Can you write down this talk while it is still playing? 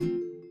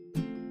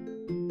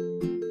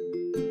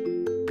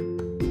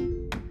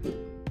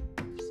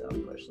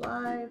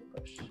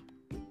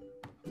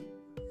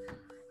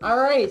All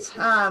right.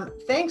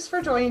 Thanks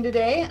for joining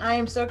today. I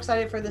am so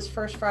excited for this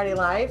first Friday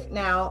Live.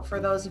 Now, for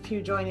those of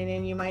you joining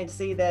in, you might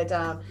see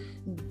that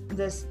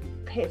this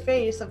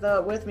face of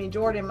the with me,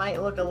 Jordan,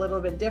 might look a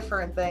little bit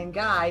different than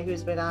Guy,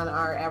 who's been on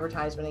our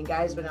advertisement. And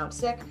Guy's been out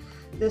sick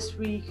this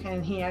week,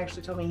 and he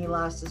actually told me he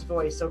lost his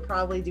voice. So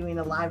probably doing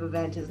a live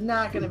event is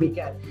not going to be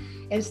good.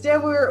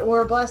 Instead,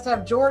 we're blessed to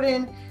have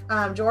Jordan.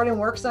 Jordan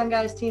works on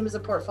Guy's team as a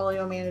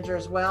portfolio manager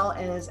as well,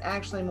 and is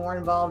actually more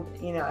involved,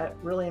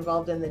 really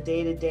involved in the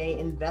day-to-day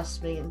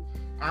investing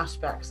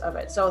aspects of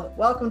it. So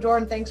welcome,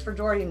 Jordan. Thanks for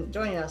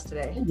joining us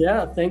today.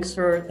 Yeah, thanks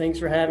for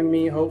having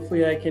me.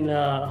 Hopefully I can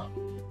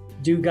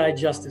do Guy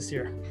justice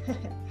here.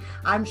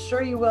 I'm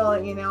sure you will,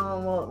 and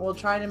we'll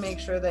try to make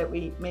sure that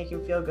we make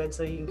you feel good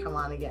so you can come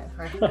on again,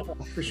 right?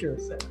 For sure.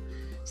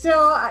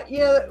 So,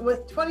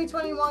 with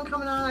 2021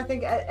 coming on, I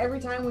think every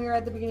time we are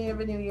at the beginning of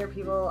a new year,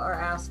 people are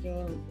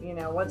asking,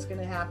 what's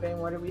going to happen?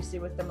 What do we see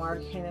with the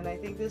market? And I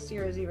think this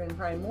year is even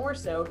probably more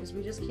so because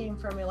we just came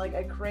from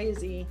a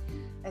crazy,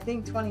 I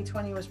think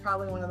 2020 was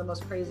probably one of the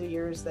most crazy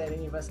years that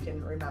any of us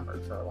can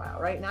remember for a while,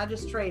 right? Not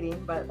just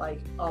trading, but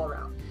all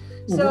around.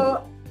 Mm-hmm.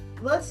 So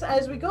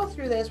as we go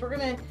through this, we're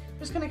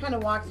just going to kind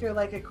of walk through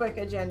a quick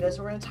agenda.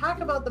 So we're going to talk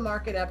about the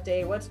market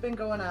update, what's been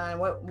going on,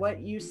 what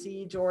you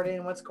see,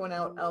 Jordan, what's going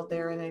out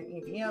there, and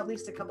at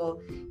least a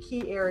couple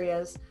key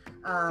areas.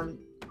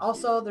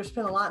 Also, there's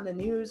been a lot in the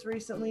news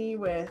recently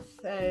with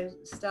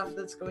stuff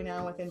that's going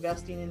on with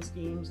investing in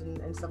schemes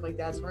and stuff like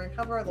that. So we're going to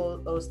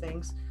cover those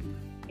things.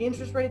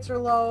 Interest rates are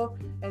low,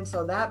 and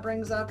so that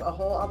brings up a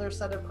whole other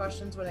set of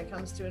questions when it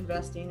comes to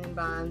investing in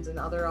bonds and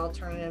other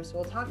alternatives.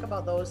 We'll talk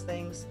about those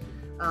things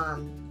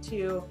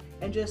too,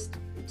 and just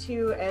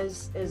too,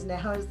 as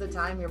now is the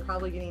time you're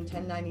probably getting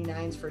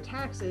 1099s for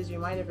taxes, you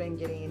might have been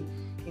getting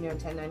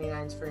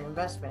 1099s for your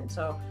investment.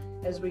 So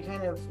as we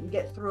kind of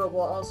get through it,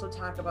 we'll also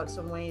talk about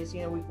some ways,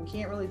 we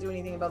can't really do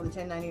anything about the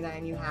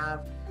 1099 you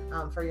have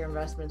for your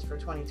investments for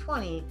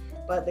 2020,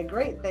 but the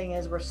great thing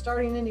is we're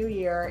starting a new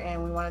year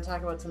and we want to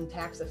talk about some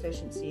tax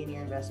efficiency in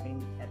your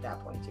investing at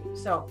that point too.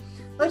 So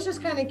let's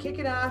just kind of kick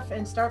it off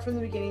and start from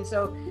the beginning.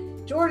 So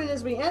Jordan,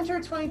 as we enter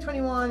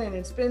 2021 and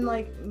it's been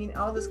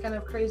all this kind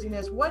of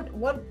craziness,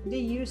 what do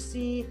you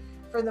see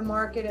for the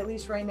market, at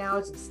least right now?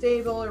 Is it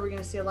stable? Are we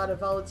going to see a lot of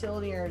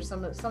volatility, or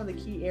some of the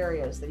key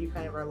areas that you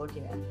kind of are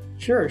looking at?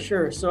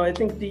 Sure. So I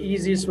think the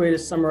easiest way to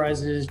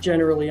summarize it is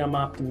generally I'm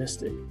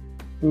optimistic.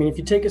 I mean, if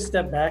you take a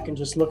step back and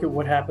just look at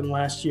what happened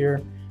last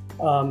year,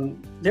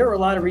 there are a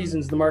lot of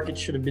reasons the market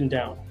should have been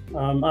down.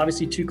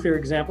 Obviously, two clear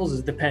examples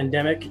is the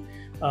pandemic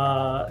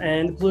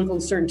and the political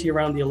uncertainty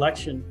around the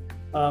election.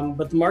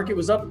 But the market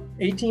was up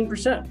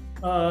 18%.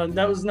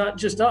 That was not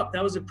just up,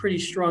 that was a pretty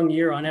strong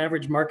year. On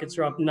average, markets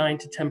are up 9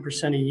 to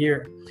 10% a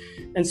year.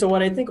 And so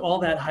what I think all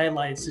that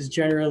highlights is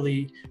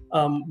generally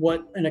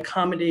what an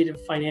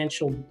accommodative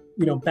financial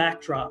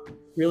backdrop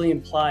really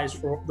implies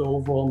for the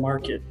overall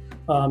market.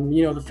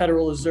 The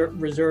Federal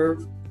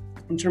Reserve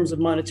in terms of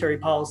monetary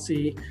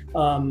policy,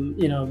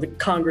 the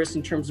Congress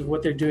in terms of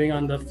what they're doing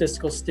on the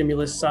fiscal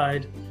stimulus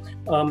side.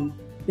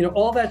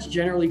 All that's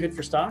generally good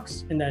for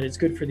stocks, in that it's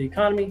good for the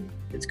economy,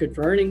 it's good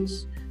for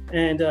earnings,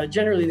 and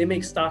generally they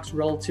make stocks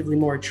relatively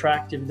more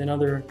attractive than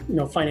other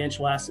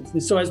financial assets.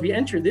 And so as we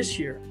enter this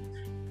year,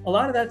 a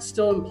lot of that's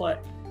still in play.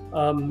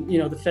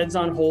 The Fed's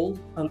on hold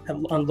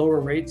on lower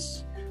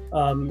rates.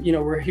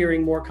 We're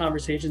hearing more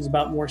conversations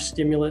about more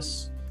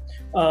stimulus.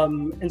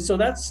 And so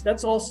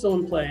that's all still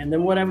in play. And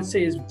then what I would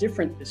say is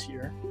different this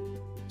year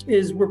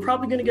is we're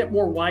probably going to get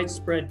more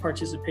widespread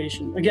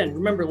participation. Again,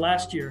 remember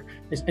last year,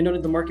 I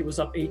noted the market was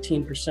up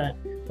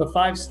 18%, but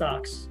 5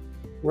 stocks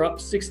were up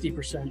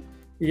 60%.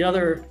 The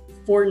other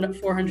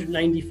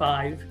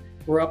 495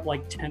 were up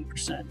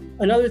 10%.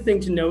 Another thing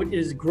to note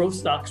is growth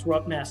stocks were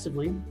up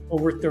massively,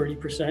 over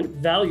 30%.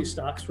 Value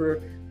stocks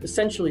were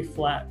essentially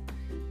flat.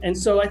 And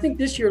so I think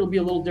this year it'll be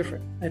a little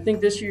different. I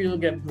think this year you'll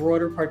get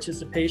broader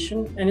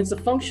participation, and it's a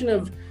function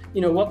of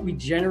what we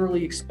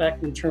generally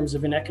expect in terms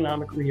of an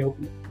economic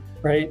reopening.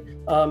 Right?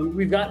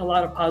 We've gotten a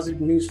lot of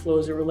positive news flow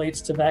as it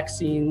relates to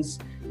vaccines.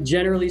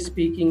 Generally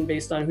speaking,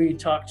 based on who you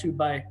talk to,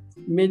 by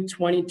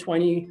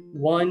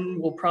mid-2021,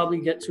 we'll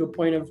probably get to a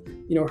point of,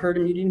 herd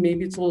immunity.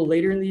 Maybe it's a little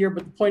later in the year,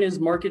 but the point is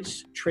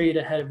markets trade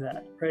ahead of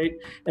that, right?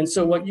 And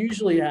so what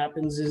usually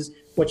happens is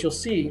what you'll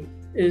see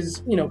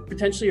is,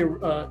 potentially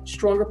a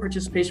stronger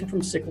participation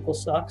from cyclical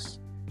stocks,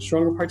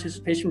 stronger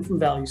participation from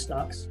value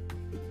stocks.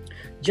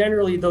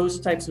 Generally, those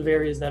types of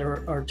areas that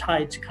are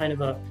tied to kind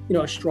of a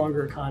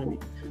stronger economy.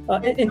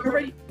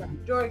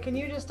 Jordan, can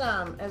you just,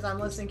 as I'm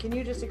listening, can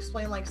you just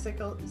explain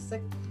cyclical?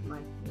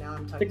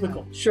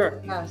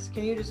 Sure. Yes.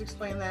 Can you just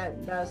explain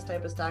those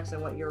type of stocks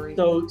and what you're reading?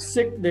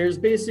 So there's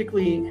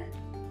basically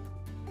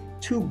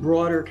 2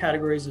 broader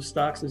categories of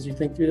stocks as you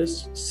think through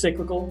this: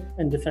 cyclical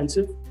and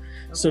defensive. Okay.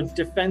 So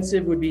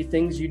defensive would be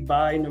things you'd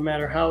buy no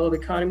matter how the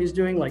economy is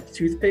doing, like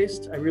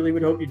toothpaste. I really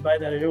would hope you'd buy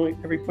that at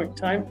every point in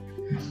time.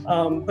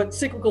 But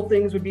cyclical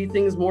things would be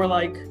things more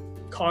like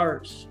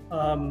cars.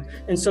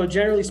 And so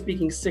generally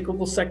speaking,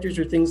 cyclical sectors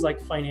are things like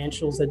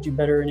financials that do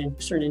better in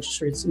certain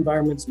interest rates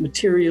environments,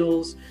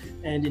 materials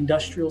and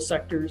industrial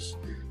sectors,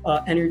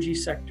 energy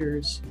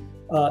sectors,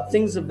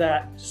 things of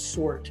that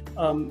sort,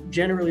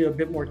 generally a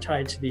bit more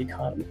tied to the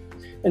economy.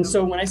 And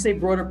so when I say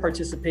broader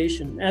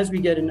participation, as we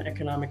get an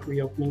economic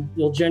reopening,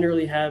 you'll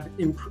generally have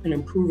an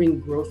improving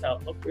growth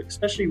outlook,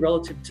 especially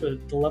relative to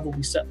the level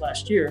we set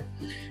last year.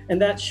 And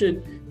that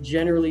should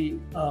generally,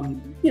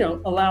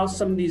 allow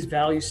some of these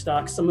value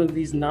stocks, some of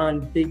these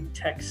non-big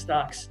tech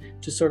stocks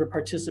to sort of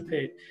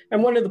participate.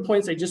 And one of the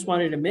points I just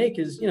wanted to make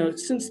is,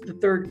 since the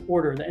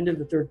end of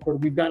the third quarter,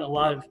 we've gotten a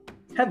lot of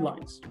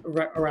headlines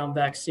around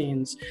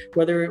vaccines,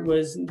 whether it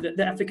was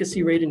the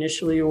efficacy rate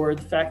initially or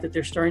the fact that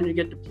they're starting to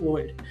get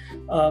deployed.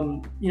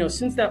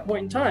 Since that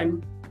point in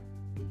time,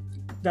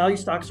 value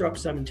stocks are up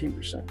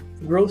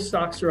 17%. Growth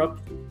stocks are up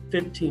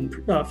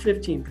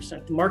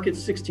 15%. The market's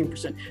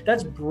 16%.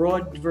 That's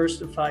broad,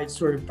 diversified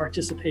sort of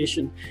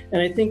participation. And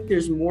I think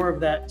there's more of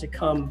that to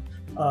come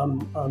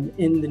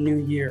in the new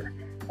year.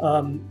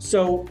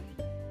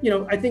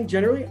 I think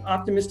generally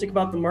optimistic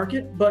about the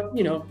market, but,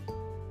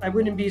 I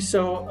wouldn't be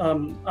so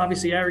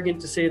obviously arrogant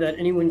to say that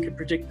anyone could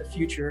predict the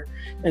future.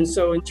 And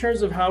so in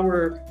terms of how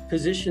we're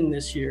positioned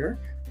this year,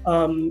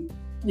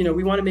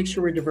 we want to make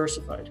sure we're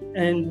diversified.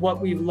 And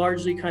what we've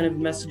largely kind of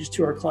messaged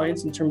to our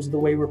clients in terms of the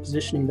way we're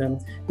positioning them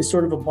is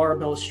sort of a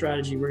barbell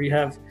strategy where you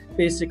have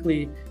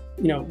basically,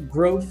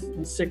 growth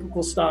and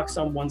cyclical stocks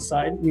on one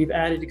side. We've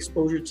added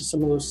exposure to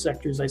some of those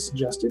sectors I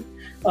suggested,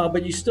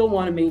 but you still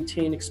want to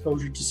maintain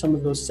exposure to some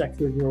of those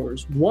secular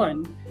growers.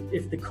 One,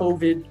 if the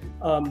COVID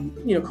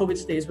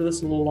stays with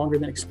us a little longer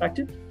than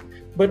expected,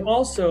 but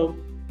also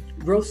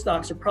growth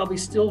stocks are probably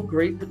still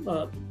great,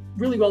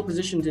 really well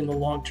positioned in the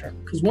long term.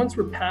 Because once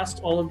we're past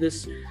all of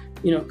this,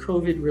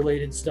 COVID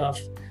related stuff,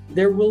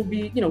 there will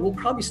be, we'll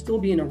probably still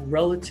be in a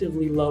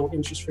relatively low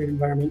interest rate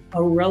environment,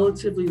 a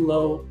relatively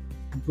low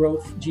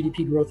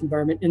GDP growth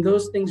environment, and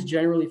those things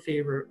generally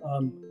favor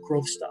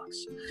growth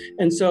stocks.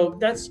 And so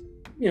that's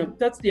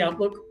the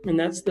outlook, and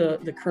that's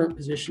the current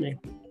positioning.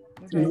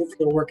 Okay. And hopefully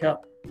it'll work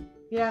out.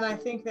 Yeah, and I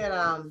think that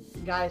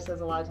Guy says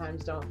a lot of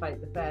times don't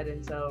fight the Fed,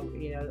 and so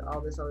all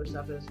this other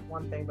stuff is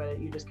one thing, but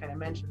you just kind of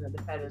mentioned that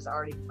the Fed has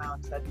already come out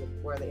and said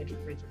where the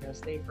interest rates are going to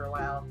stay for a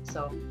while.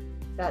 So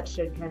that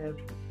should kind of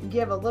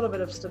give a little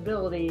bit of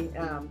stability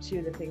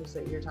to the things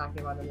that you're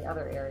talking about in the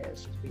other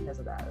areas, just because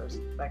of that. Or is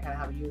that kind of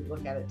how you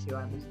look at it too,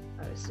 I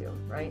assume,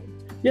 right?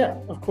 Yeah,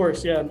 of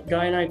course. Yeah,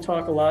 Guy and I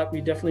talk a lot. We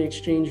definitely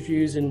exchange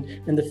views, and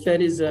the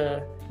Fed is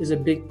a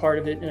big part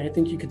of it. And I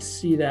think you could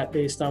see that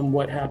based on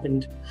what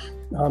happened,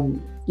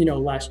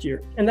 last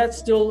year. And that's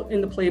still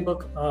in the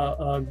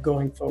playbook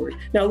going forward.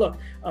 Now, look,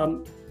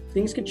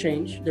 things could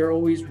change. There are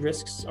always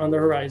risks on the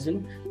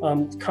horizon.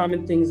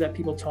 Common things that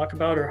people talk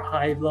about are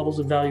high levels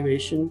of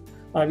valuation.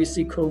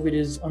 Obviously, COVID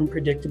is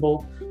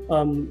unpredictable.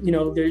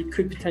 There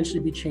could potentially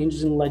be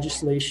changes in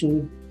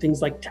legislation,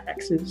 things like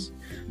taxes.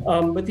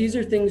 But these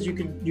are things you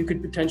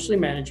could potentially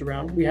manage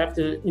around. We have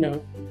to,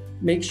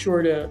 make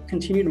sure to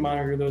continue to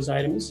monitor those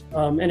items.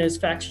 And as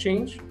facts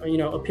change,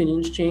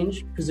 opinions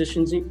change,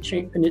 positioning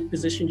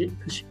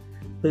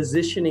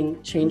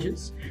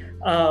changes.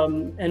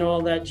 And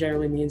all that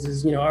generally means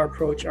is,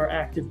 our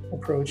active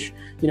approach,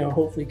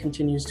 hopefully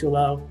continues to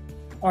allow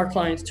our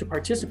clients to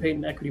participate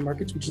in equity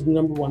markets, which is the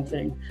number one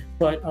thing,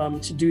 but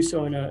to do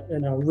so in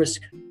a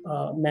risk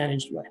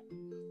managed way.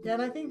 Yeah,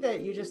 and I think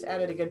that you just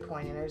added a good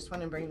point, and I just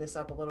want to bring this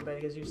up a little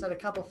bit because you said a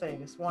couple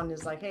things. One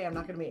is like, hey, I'm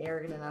not going to be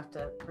arrogant enough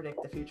to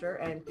predict the future,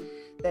 and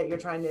that you're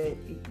trying to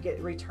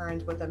get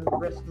returns with a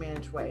risk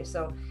managed way.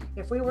 So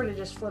if we were to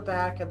just flip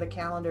back of the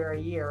calendar a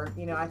year,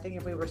 I think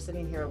if we were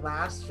sitting here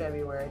last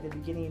February, the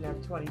beginning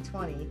of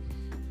 2020,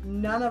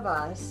 none of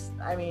us,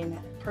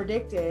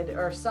 predicted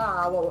or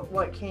saw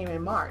what came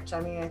in March.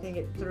 I think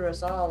it threw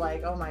us all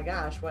like, oh my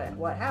gosh,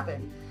 what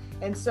happened?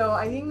 And so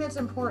I think that's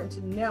important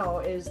to know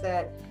is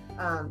that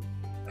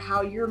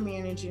how you're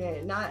managing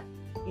it. Not,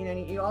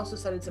 you also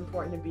said it's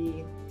important to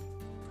be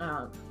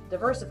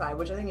diversified,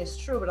 which I think is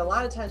true, but a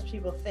lot of times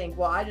people think,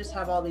 well, I just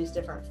have all these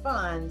different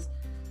funds,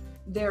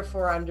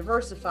 therefore I'm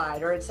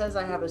diversified, or it says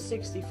I have a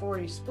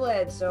 60-40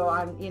 split, so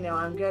I'm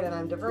good and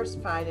I'm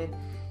diversified.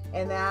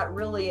 And that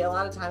really, a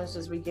lot of times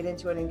as we get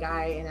into it, and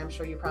Guy, and I'm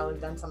sure you probably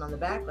have done some on the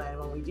back end,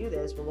 when we do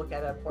this, we'll look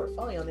at a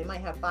portfolio and they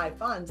might have 5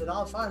 funds and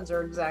all funds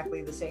are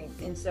exactly the same.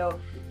 And so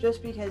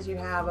just because you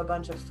have a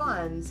bunch of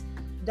funds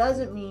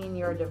doesn't mean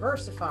you're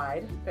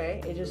diversified,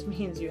 okay? It just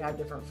means you have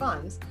different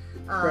funds.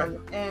 Right.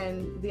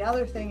 And the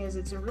other thing is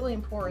it's really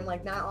important,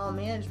 like not all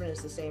management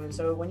is the same. And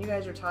so when you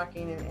guys are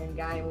talking, and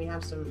Guy, and we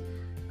have some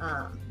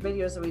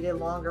videos that we did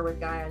longer with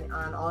Guy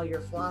on all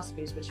your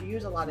philosophies, but you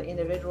use a lot of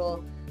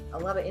individual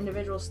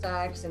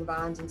stocks and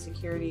bonds and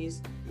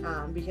securities,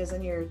 because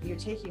then you're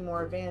taking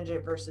more advantage of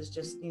it versus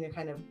just,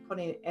 kind of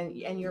putting it,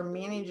 and you're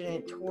managing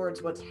it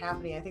towards what's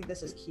happening. I think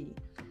this is key.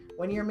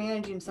 When you're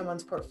managing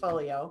someone's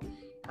portfolio,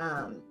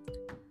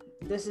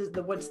 this is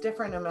what's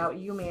different about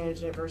you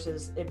managing it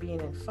versus it being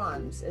in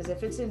funds is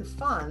if it's in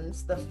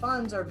funds, the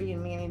funds are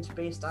being managed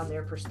based on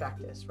their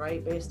prospectus,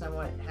 right? Based on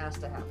what has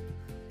to happen.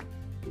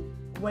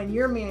 When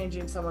you're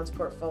managing someone's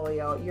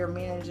portfolio, you're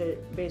managing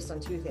it based on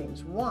two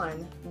things.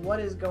 One, what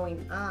is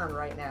going on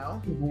right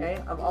now,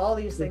 okay? Of all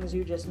these things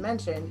you just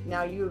mentioned,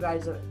 now you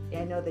guys,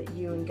 I know that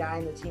you and Guy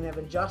and the team have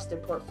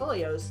adjusted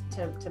portfolios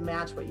to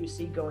match what you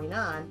see going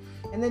on.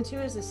 And then two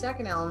is the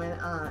second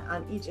element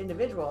on each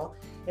individual.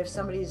 If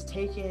somebody's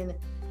taking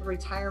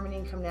retirement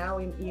income now,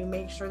 you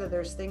make sure that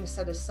there's things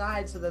set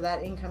aside so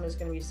that income is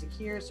going to be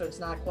secure, so it's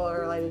not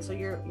correlated. So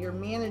you're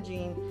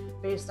managing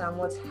based on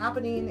what's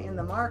happening in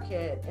the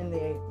market,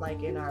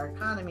 in our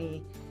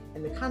economy,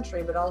 in the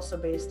country, but also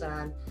based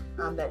on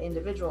that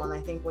individual. And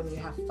I think when you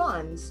have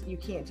funds, you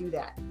can't do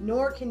that,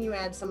 nor can you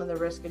add some of the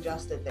risk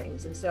adjusted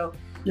things. And so,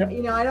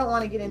 I don't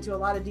want to get into a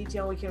lot of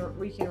detail.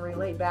 We can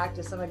relate back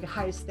to some of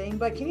Guy's thing,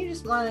 but can you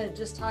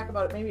just talk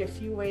about maybe a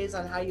few ways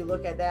on how you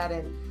look at that?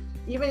 And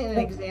even in an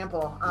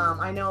example,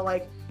 I know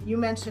like you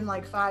mentioned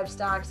like 5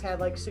 stocks had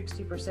like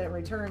 60%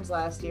 returns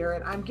last year,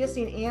 and I'm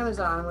guessing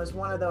Amazon was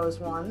one of those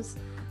ones.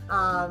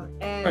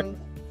 And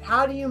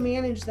how do you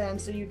manage then?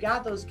 So you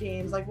got those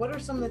gains. Like, what are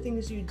some of the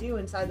things you do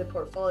inside the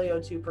portfolio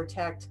to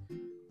protect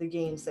the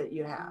gains that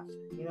you have?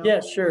 Yeah,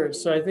 sure.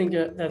 So I think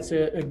that's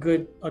a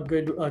good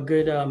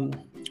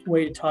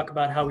way to talk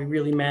about how we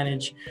really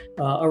manage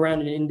around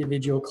an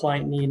individual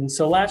client need. And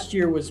so last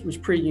year was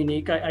pretty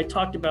unique. I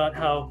talked about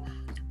how.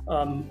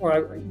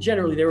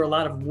 Generally, there were a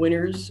lot of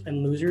winners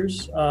and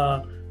losers.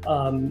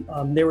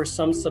 There were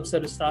some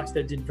subset of stocks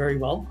that did very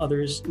well.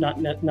 Others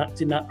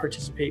did not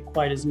participate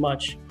quite as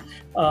much.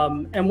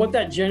 And what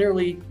that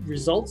generally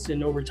results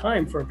in over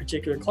time for a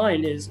particular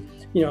client is,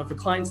 if a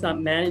client's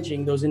not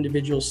managing those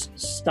individual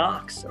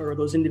stocks or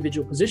those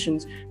individual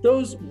positions,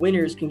 those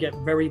winners can get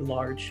very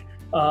large.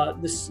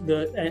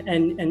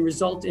 And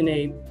result in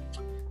a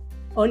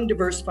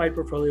undiversified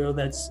portfolio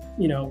that's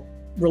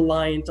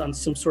reliant on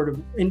some sort of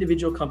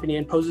individual company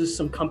and poses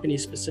some company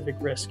specific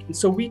risk. And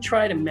so we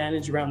try to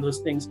manage around those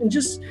things. And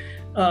just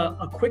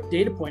a quick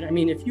data point, I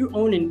mean, if you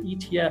own an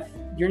ETF,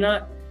 you're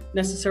not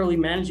necessarily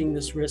managing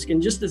this risk.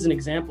 And just as an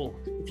example,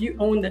 if you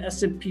own the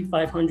S&P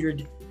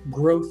 500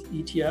 growth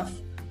ETF,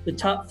 the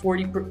top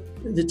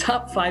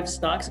 5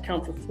 stocks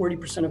account for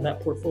 40% of that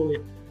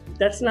portfolio.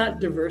 That's not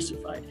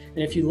diversified.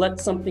 And if you let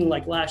something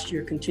like last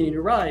year continue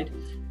to ride,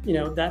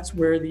 that's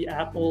where the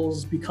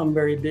Apples become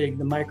very big,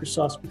 the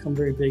Microsofts become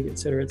very big, et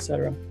cetera, et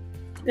cetera.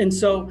 And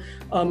so,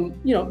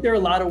 there are a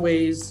lot of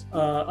ways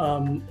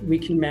we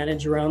can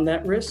manage around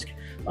that risk.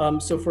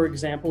 So for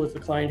example, if a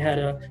client had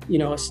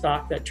a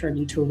stock that turned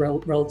into a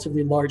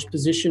relatively large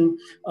position,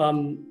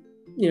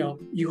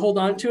 you hold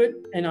on to it,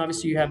 and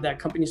obviously you have that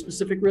company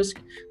specific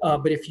risk.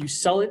 But if you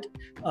sell it,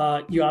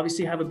 you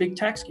obviously have a big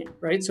tax gain,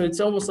 right? So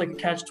it's almost like a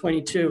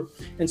catch-22.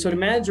 And so to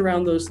manage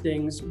around those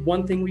things,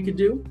 one thing we could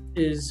do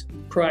is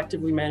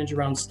proactively manage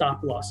around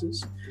stop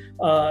losses.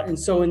 And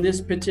so in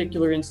this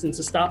particular instance,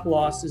 a stop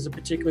loss is a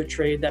particular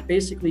trade that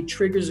basically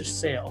triggers a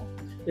sale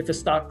if a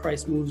stock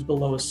price moves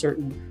below a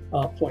certain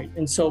point.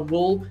 And so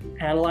we'll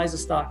analyze a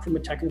stock from a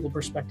technical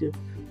perspective.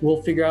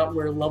 We'll figure out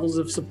where levels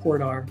of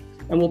support are,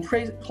 and we'll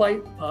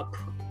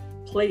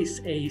place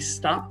a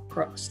stop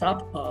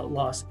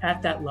loss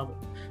at that level.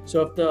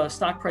 So if the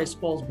stock price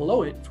falls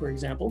below it, for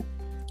example,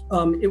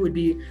 it would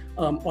be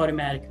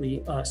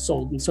automatically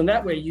sold. And so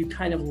that way you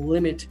kind of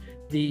limit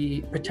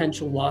the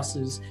potential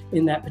losses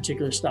in that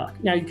particular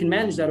stock. Now you can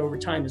manage that over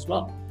time as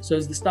well. So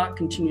as the stock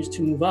continues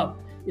to move up,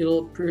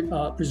 it'll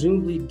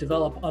presumably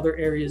develop other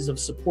areas of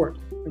support,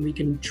 and we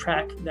can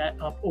track that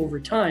up over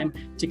time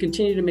to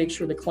continue to make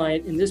sure the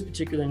client in this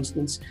particular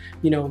instance,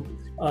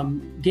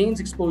 gains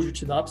exposure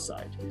to the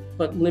upside,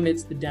 but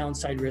limits the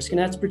downside risk. And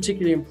that's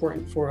particularly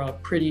important for a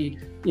pretty,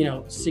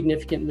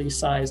 significantly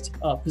sized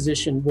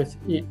position with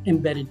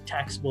embedded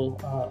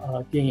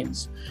taxable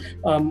gains.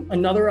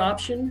 Another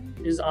option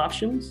is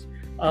options.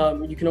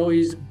 You can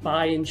always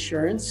buy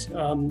insurance.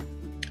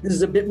 This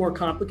is a bit more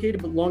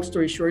complicated, but long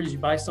story short is you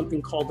buy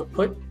something called a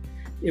put.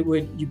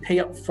 You pay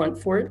up front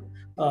for it.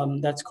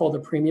 That's called a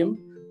premium.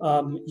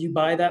 You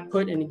buy that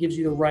put, and it gives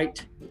you the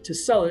right to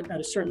sell it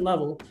at a certain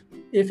level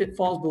if it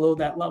falls below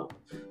that level.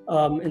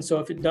 And so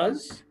if it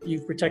does,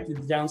 you've protected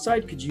the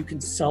downside because you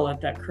can sell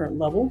at that current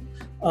level.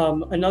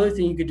 Another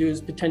thing you could do is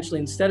potentially,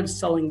 instead of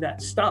selling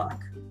that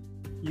stock,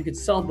 you could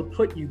sell the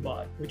put you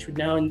bought, which would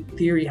now in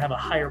theory have a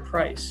higher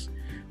price.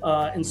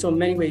 And so in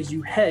many ways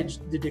you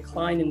hedged the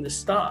decline in the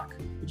stock,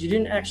 but you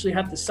didn't actually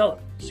have to sell it.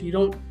 So you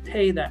don't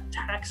pay that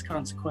tax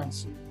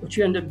consequence. What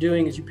you end up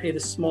doing is you pay the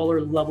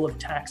smaller level of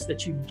tax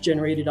that you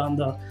generated on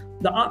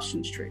the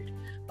options trade.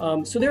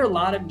 So there are a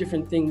lot of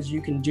different things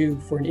you can do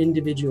for an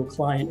individual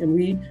client. And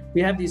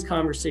we have these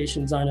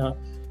conversations on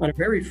a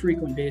very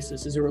frequent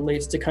basis as it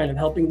relates to kind of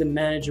helping them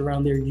manage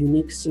around their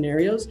unique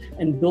scenarios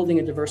and building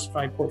a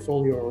diversified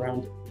portfolio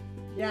around it.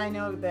 Yeah, I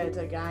know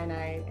that Guy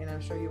and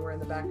I'm sure you were in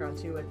the background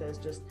too with this,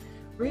 just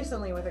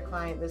recently with a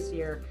client this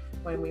year.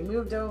 When we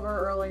moved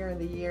over earlier in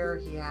the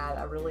year, he had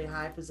a really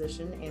high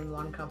position in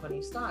one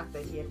company stock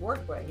that he had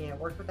worked with. He had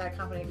worked with that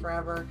company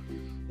forever.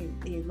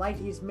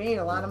 He's made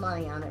a lot of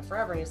money on it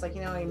forever. He's like,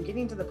 I'm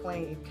getting to the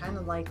point you'd kind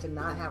of like to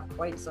not have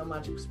quite so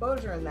much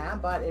exposure in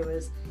that, but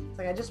it's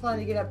like, I just wanted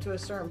to get up to a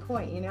certain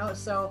point,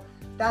 so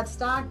that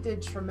stock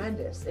did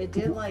tremendous. It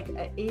did like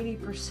an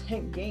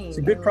 80% gain. It's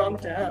a good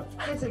problem to have.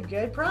 It's a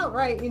good problem,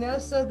 right?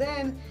 So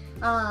then,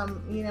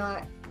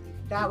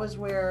 that was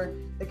where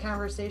the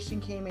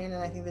conversation came in,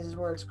 and I think this is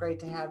where it's great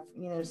to have,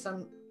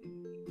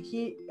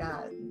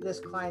 this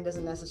client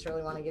doesn't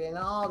necessarily want to get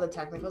into all the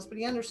technicals, but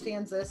he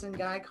understands this, and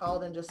guy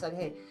called and just said,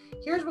 hey,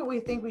 here's what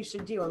we think we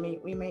should do. I mean,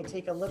 we may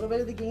take a little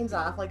bit of the gains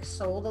off, like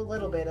sold a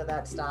little bit of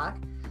that stock,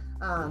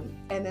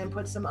 and then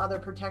put some other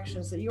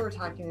protections that you were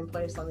talking in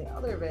place on the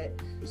other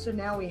bit. So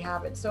now we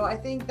have it. So I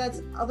think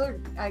that's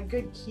a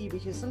good key,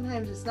 because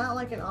sometimes it's not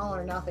like an all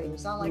or nothing.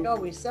 It's not like, oh,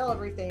 we sell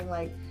everything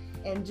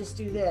and just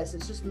do this.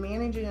 It's just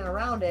managing it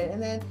around it.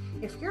 And then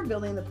if you're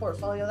building the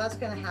portfolio, that's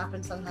going to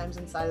happen sometimes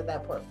inside of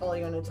that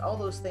portfolio. And it's all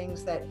those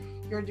things that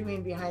you're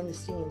doing behind the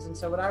scenes. And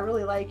so what I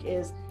really like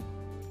is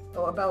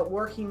about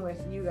working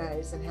with you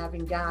guys and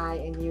having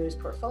Guy and you as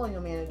portfolio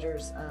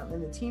managers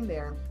and the team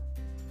there,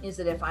 is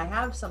that if I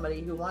have somebody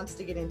who wants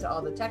to get into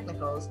all the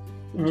technicals,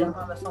 jump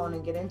on the phone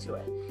and get into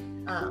it.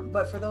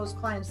 But for those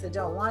clients that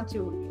don't want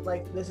to,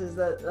 like, this is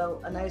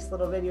a nice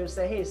little video to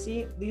say, hey,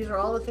 see, these are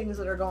all the things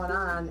that are going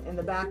on in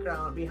the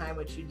background behind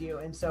what you do.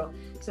 And so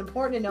it's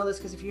important to know this,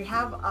 because if you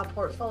have a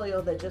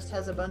portfolio that just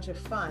has a bunch of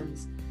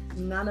funds,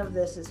 none of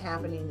this is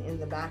happening in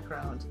the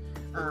background.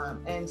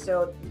 And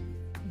so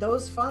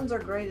those funds are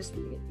great.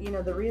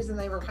 The reason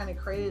they were kind of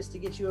created is to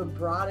get you a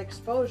broad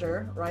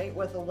exposure, right,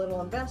 with a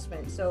little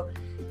investment. So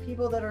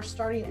people that are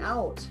starting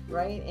out,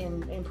 right,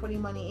 and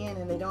putting money in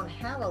and they don't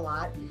have a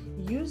lot,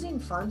 using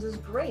funds is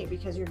great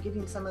because you're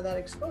getting some of that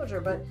exposure.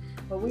 But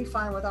what we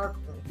find with our,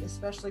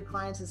 especially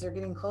clients, as they're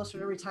getting closer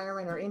to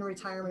retirement or in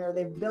retirement, or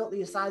they've built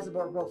these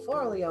sizable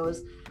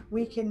portfolios,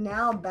 we can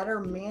now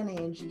better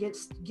manage,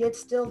 get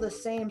still the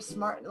same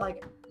smart,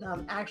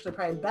 actually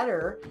probably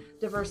better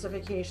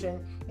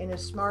diversification in a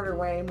smarter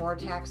way, more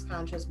tax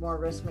conscious, more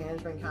risk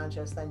management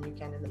conscious than you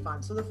can in the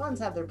funds. So the funds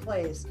have their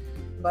place,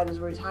 but as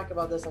we talk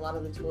about this, a lot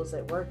of the tools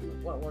that what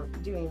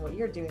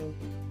you're doing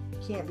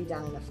can't be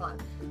done in a fund.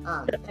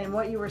 And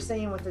what you were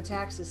saying with the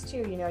taxes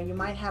too, you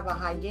might have a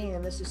high gain,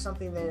 and this is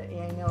something that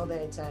I know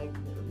that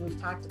we've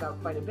talked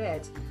about quite a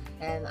bit,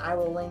 and I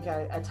will link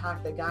a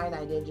talk that Guy and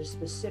I did just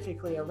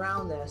specifically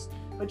around this.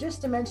 But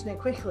just to mention it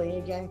quickly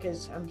again,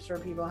 because I'm sure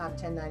people have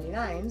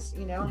 1099s,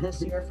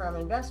 this year from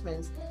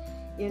investments,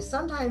 is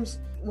sometimes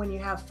when you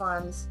have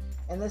funds,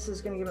 and this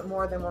is going to give it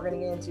more than we're going to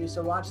get into,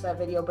 so watch that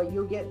video, but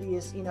you'll get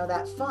these,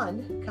 that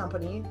fund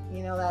company,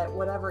 that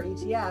whatever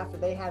ETF,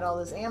 they had all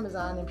this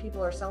Amazon and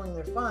people are selling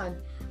their fund.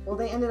 Well,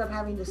 they ended up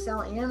having to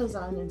sell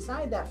Amazon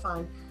inside that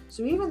fund.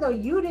 So even though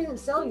you didn't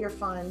sell your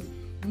fund,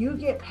 you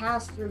get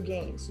passed through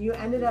gains. You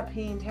ended up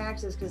paying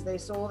taxes because they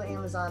sold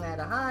Amazon at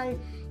a high,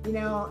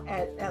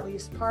 at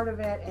least part of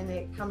it, and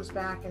it comes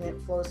back and it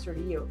flows through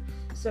to you.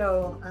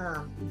 So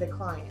the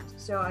client.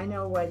 So I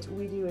know what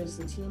we do as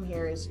the team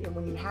here is,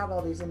 when you have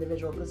all these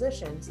individual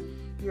positions,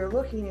 you're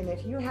looking, and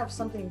if you have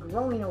something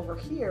growing over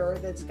here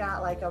that's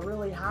got like a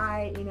really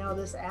high,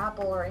 this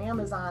Apple or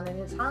Amazon, and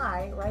it's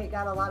high, right?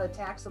 Got a lot of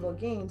taxable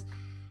gains.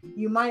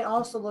 You might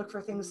also look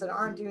for things that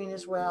aren't doing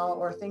as well,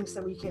 or things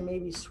that we can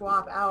maybe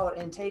swap out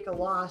and take a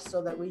loss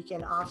so that we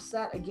can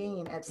offset a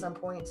gain at some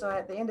point. So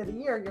at the end of the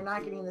year, you're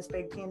not getting this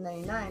big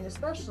 1099,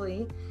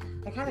 especially,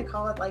 I kind of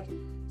call it like,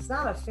 it's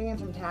not a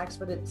phantom tax,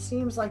 but it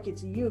seems like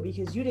it's you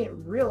because you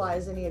didn't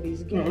realize any of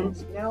these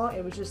gains,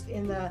 it was just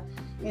in the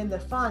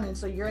fund. And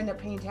so you're end up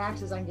paying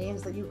taxes on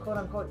gains that you quote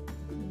unquote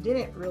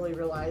didn't really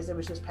realize, it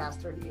was just passed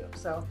through to you.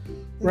 So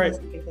right.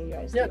 That's a big thing you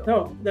guys do.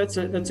 No, that's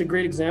a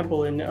great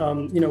example. And,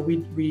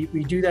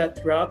 we do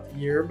that throughout the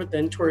year, but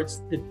then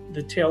towards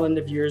the tail end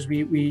of years,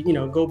 we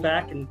go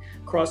back and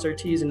cross our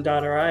T's and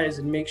dot our I's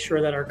and make sure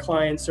that our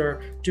clients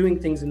are doing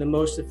things in the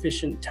most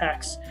efficient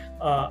taxable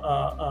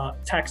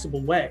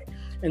way.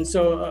 And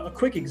so a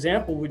quick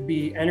example would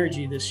be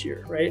energy this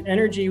year, right?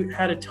 Energy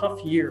had a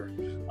tough year,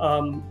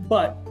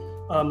 but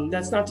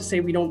that's not to say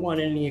we don't want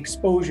any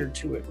exposure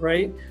to it,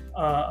 right?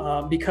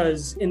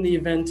 Because in the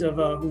event of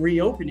a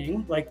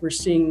reopening, like we're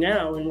seeing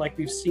now, and like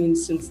we've seen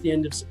since the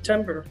end of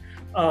September,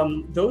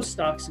 those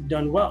stocks have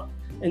done well.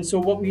 And so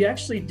what we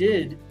actually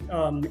did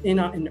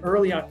in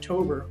early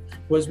October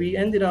was we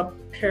ended up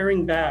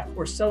paring back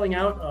or selling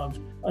out of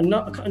a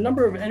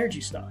number of energy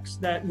stocks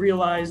that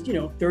realized,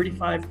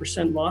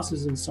 35%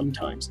 losses in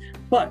sometimes.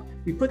 But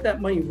we put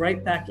that money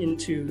right back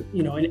into,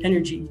 an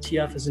energy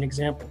ETF as an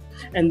example.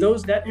 And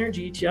that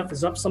energy ETF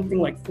is up something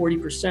like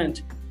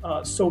 40%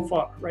 so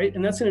far, right?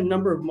 And that's in a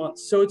number of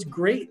months. So it's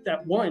great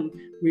that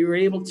we were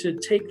able to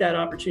take that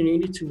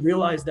opportunity to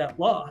realize that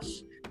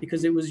loss,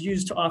 because it was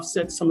used to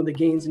offset some of the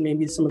gains and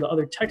maybe some of the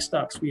other tech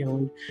stocks we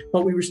owned,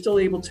 but we were still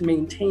able to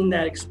maintain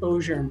that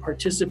exposure and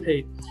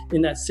participate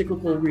in that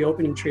cyclical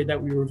reopening trade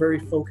that we were very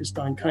focused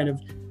on kind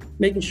of,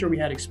 making sure we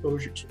had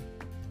exposure to.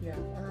 Yeah,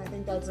 and I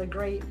think that's a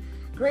great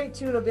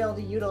tool to be able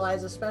to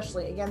utilize,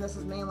 especially, again, this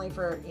is mainly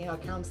for,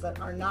 accounts that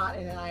are not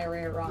in an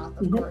IRA or Roth,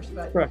 of course,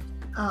 but Correct.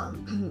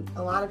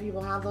 A lot of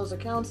people have those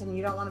accounts and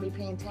you don't want to be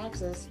paying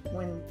taxes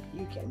when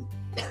you can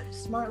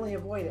smartly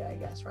avoid it, I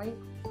guess, right?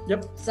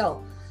 Yep.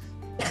 So,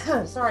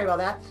 sorry about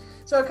that.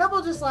 So a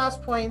couple just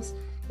last points.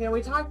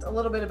 We talked a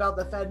little bit about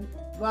the Fed.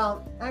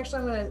 Well, actually,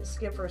 I'm going to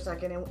skip for a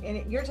second.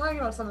 And you're talking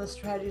about some of the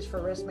strategies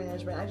for risk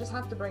management. I just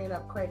have to bring it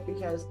up quick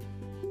because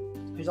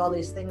there's all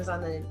these things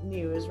on the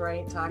news,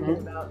 right? Talking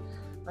about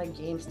like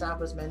GameStop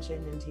was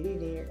mentioned and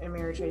TD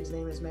Ameritrade's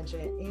name is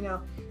mentioned,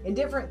 and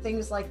different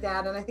things like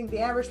that. And I think the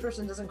average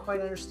person doesn't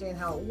quite understand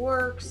how it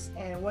works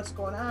and what's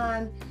going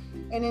on.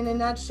 And in a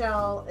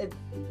nutshell,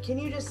 can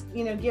you just,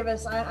 give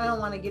us, I don't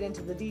want to get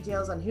into the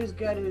details on who's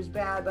good, who's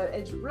bad, but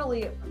it's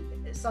really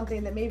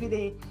something that maybe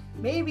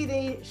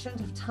they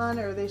shouldn't have done,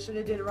 or they should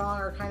have did wrong,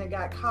 or kind of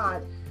got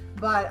caught.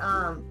 But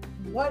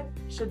what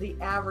should the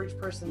average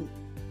person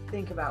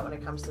think about when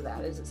it comes to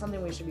that? Is it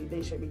something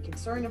they should be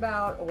concerned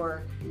about,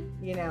 or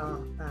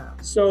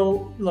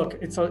So look,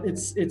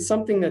 it's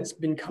something that's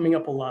been coming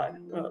up a lot.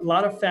 A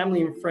lot of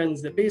family and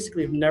friends that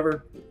basically have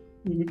never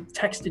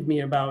texted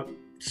me about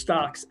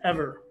stocks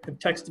ever have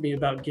texted me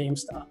about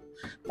GameStop.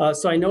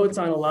 So I know it's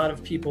on a lot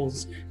of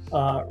people's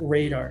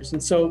radars.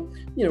 And so,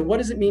 what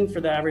does it mean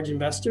for the average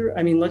investor?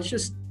 I mean, let's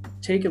just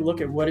take a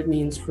look at what it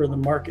means for the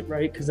market,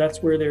 right? Because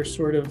that's where they're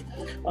sort of,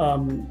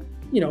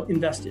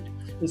 invested.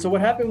 And so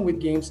what happened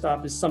with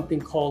GameStop is something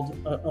called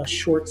a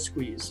short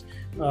squeeze.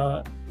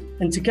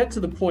 And to get to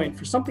the point,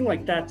 for something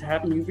like that to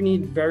happen, you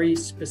need very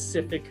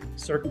specific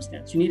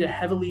circumstance. You need a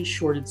heavily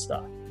shorted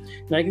stock.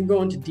 And I can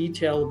go into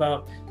detail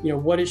about,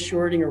 what is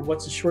shorting or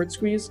what's a short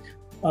squeeze,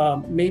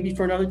 maybe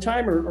for another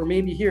time, or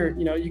maybe here,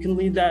 you can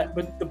leave that.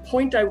 But the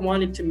point I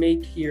wanted to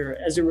make here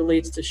as it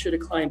relates to should a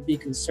client be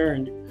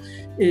concerned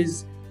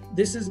is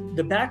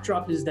the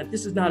backdrop is that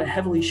this is not a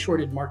heavily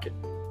shorted market.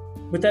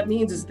 What that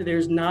means is that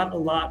there's not a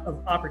lot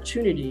of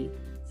opportunity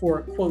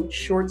for quote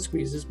short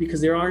squeezes because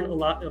there aren't a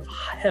lot of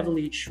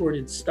heavily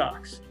shorted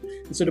stocks.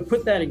 And so to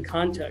put that in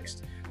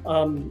context,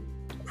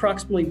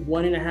 approximately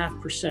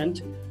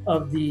 1.5%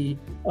 of the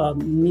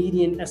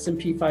median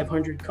S&P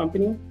 500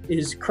 company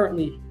is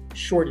currently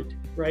shorted,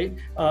 right?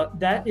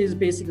 That is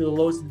basically the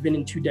lowest it's been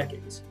in 2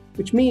 decades,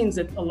 which means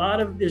that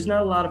there's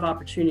not a lot of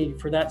opportunity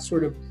for that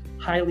sort of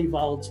highly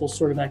volatile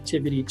sort of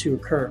activity to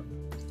occur.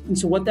 And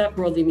so what that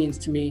broadly means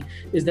to me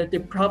is that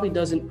there probably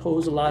doesn't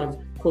pose a lot of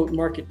quote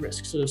market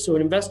risk. So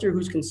an investor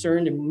who's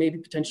concerned and maybe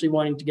potentially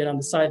wanting to get on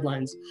the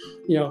sidelines,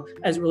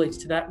 as it relates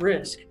to that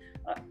risk,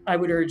 I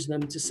would urge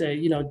them to say,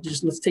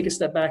 just let's take a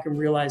step back and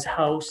realize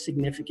how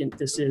significant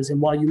this is. And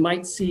while you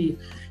might see,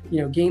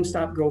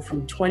 GameStop go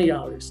from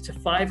 $20 to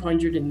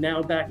 $500 and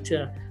now back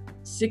to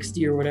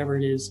 60 or whatever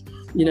it is,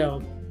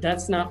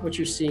 that's not what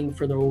you're seeing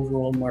for the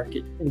overall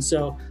market. And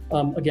so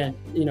again,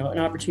 an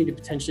opportunity to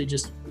potentially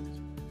just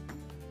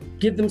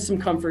give them some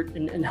comfort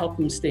and help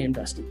them stay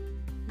invested.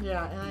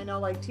 Yeah, and I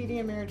know like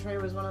TD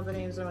Ameritrade was one of the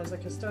names that was a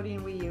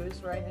custodian we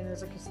use, right? And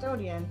as a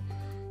custodian,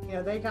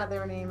 they got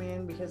their name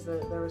in because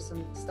there was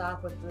some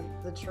stop with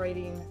the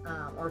trading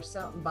or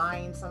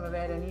buying some of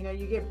it. And,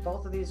 you get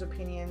both of these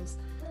opinions.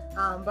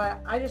 But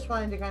I just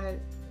wanted to kind of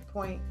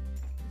point,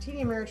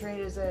 TD Ameritrade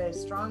is a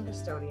strong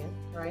custodian,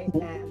 right?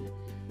 And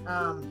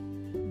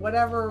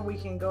whatever we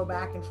can go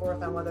back and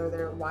forth on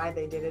why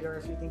they did it, or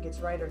if you think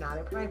it's right or not,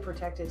 it probably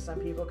protected some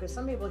people, because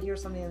some people hear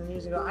something in the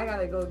news and go, I got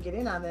to go get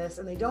in on this,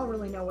 and they don't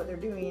really know what they're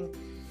doing.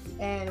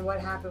 And what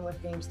happened with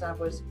GameStop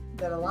was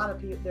that a lot of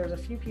people, there's a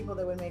few people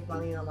that would make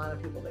money and a lot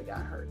of people that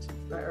got hurt,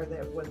 right? Or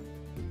that would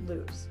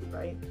lose,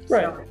 right?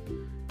 Right. So,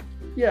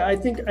 yeah, I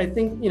think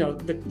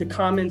the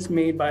comments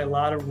made by a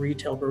lot of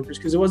retail brokers,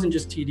 because it wasn't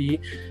just TD,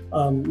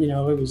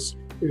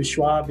 it was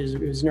Schwab, it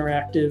was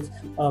Interactive.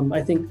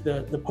 I think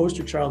the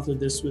poster child of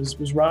this was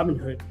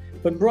Robinhood.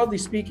 But broadly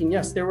speaking,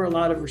 yes, there were a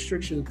lot of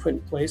restrictions put in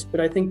place, but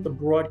I think the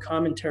broad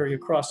commentary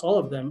across all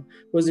of them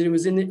was that it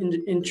was in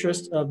the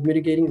interest of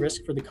mitigating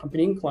risk for the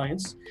company and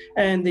clients,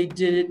 and they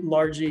did it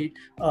largely,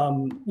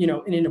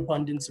 in an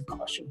abundance of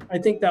caution. I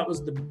think that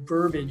was the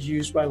verbiage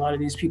used by a lot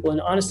of these people,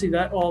 and honestly,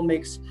 that all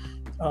makes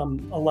a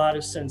lot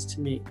of sense to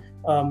me.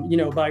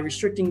 By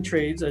restricting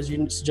trades, as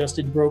you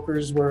suggested,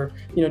 brokers were,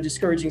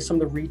 discouraging some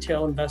of the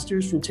retail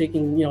investors from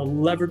taking,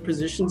 levered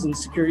positions in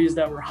securities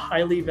that were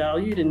highly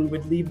valued and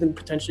would leave them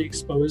potentially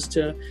exposed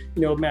to,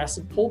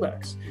 massive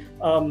pullbacks.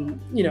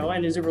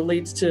 And as it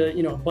relates to,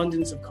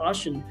 abundance of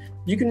caution,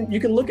 you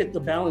can look at the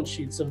balance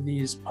sheets of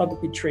these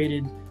publicly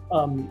traded,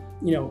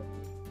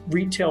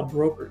 retail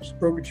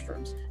brokerage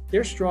firms.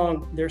 They're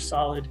strong, they're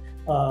solid,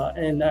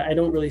 and I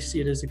don't really see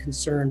it as a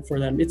concern for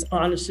them. It's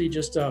honestly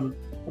just a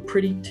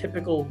pretty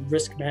typical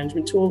risk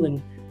management tool,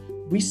 and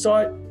we saw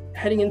it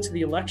heading into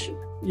the election.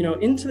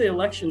 Into the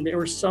election, there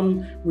were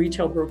some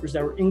retail brokers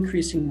that were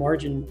increasing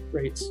margin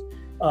rates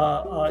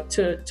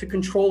to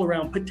control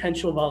around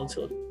potential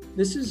volatility.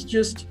 This is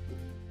just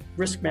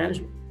risk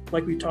management,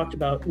 like we talked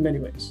about in many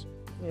ways.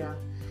 Yeah.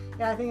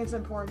 Yeah, I think it's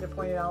important to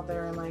point it out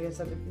there. And like I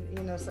said,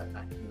 you know, so,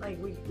 like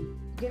we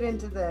get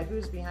into the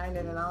who's behind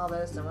it and all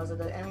this, and was it,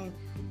 I mean,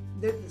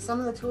 some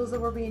of the tools that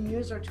were being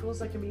used are tools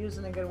that can be used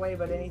in a good way,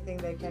 but anything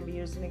that can be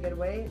used in a good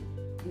way,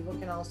 people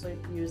can also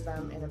use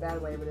them in a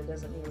bad way, but it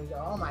doesn't mean we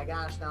go, oh my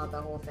gosh, now the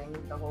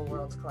whole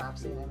world's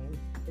collapsing. I mean,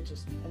 it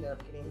just ended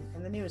up getting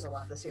in the news a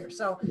lot this year.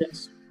 So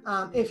yes.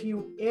 If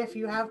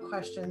you have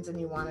questions and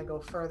you want to go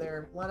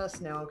further, let us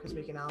know, because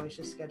we can always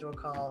just schedule a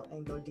call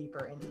and go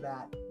deeper into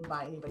that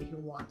by anybody who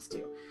wants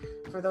to.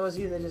 For those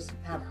of you that just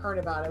have heard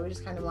about it, we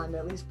just kind of wanted to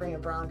at least bring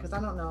it around, because I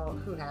don't know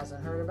who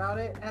hasn't heard about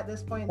it at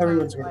this point in time.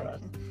 Everyone's heard about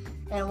it.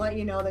 And let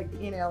you know that,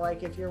 you know,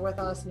 like if you're with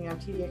us and you have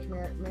TD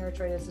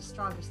Ameritrade as a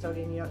strong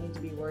custodian, you don't need to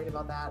be worried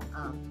about that.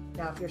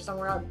 Now, if you're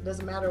somewhere else, it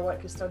doesn't matter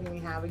what custodian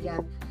you have.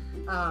 Again,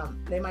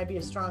 they might be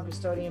a strong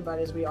custodian, but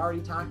as we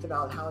already talked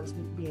about, how it's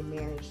being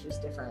managed is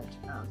different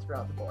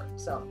throughout the board.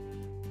 So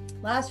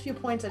last few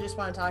points I just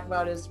want to talk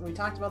about is, we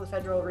talked about the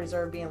Federal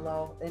Reserve being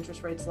low,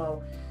 interest rates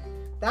low.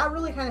 That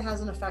really kind of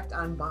has an effect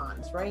on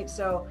bonds, right?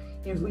 So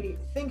if we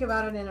think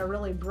about it in a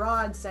really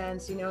broad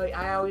sense, you know,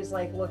 I always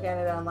like look at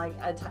it on like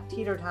a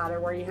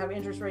teeter-totter, where you have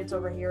interest rates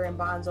over here and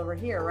bonds over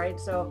here, right?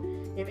 So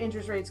if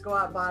interest rates go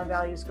up, bond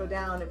values go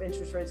down. If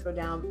interest rates go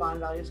down, bond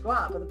values go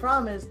up. But the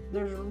problem is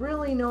there's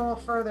really no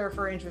further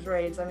for interest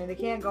rates. I mean, they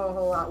can't go a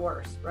whole lot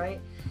worse,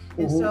 right?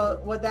 And so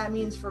what that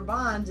means for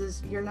bonds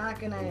is you're not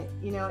going to,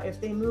 you know,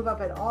 if they move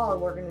up at all,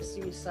 we're going to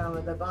see some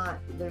of the bond.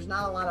 There's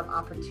not a lot of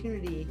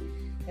opportunity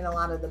in a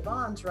lot of the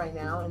bonds right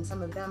now, and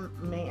some of them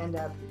may end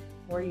up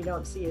where you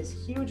don't see as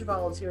huge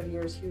volatility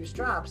or as huge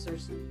drops.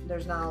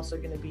 There's not also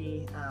going to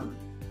be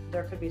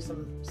there could be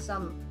some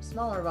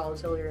smaller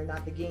volatility, or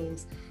not the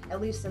gains,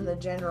 at least in the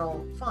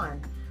general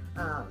fund.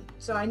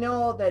 So I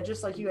know that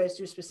just like you guys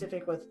do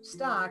specific with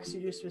stocks, you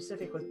do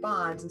specific with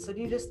bonds. And so do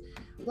you just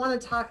want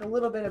to talk a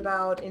little bit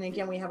about, and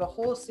again, we have a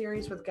whole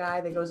series with Guy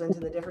that goes into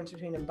the difference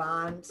between the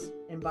bonds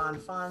and bond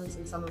funds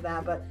and some of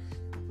that, but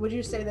would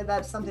you say that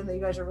that's something that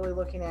you guys are really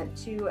looking at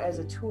too, as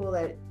a tool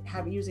that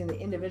have using the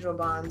individual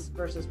bonds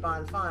versus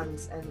bond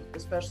funds? And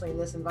especially in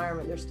this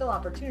environment, there's still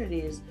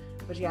opportunities,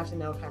 but you have to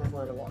know kind of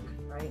where to look,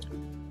 right?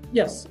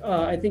 Yes,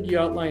 I think you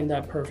outlined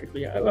that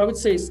perfectly. I would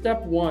say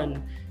step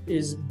one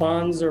is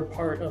bonds are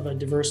part of a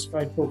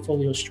diversified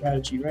portfolio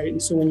strategy, right?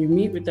 And so when you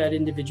meet with that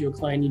individual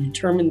client, you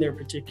determine their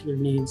particular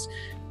needs,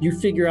 you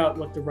figure out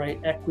what the right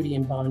equity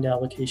and bond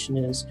allocation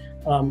is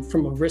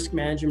from a risk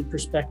management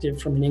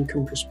perspective, from an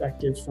income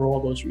perspective, for all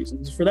those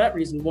reasons. For that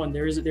reason, one,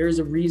 there is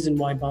a reason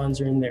why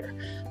bonds are in there.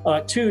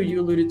 Two,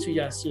 you alluded to,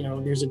 yes, you know,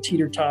 there's a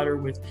teeter-totter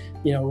with,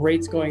 you know,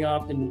 rates going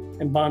up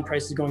and bond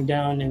prices going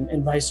down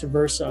and vice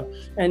versa.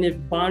 And if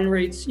bond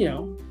rates, you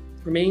know,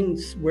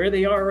 remains where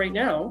they are right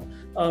now,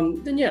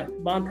 then yeah,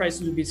 bond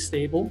prices would be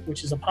stable,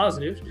 which is a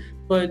positive.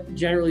 But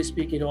generally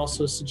speaking, it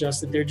also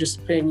suggests that they're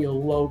just paying you a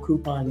low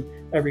coupon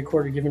every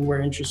quarter, given where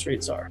interest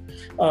rates are.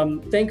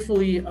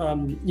 Thankfully,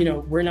 you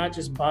know, we're not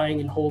just buying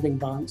and holding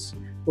bonds.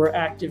 We're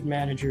active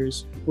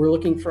managers. We're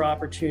looking for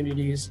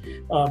opportunities.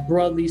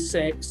 Broadly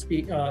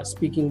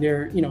speaking,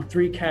 there are, you know,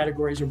 three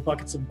categories or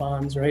buckets of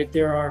bonds, right?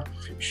 There are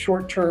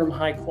short-term,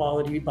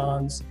 high-quality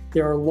bonds.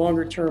 There are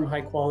longer-term,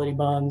 high-quality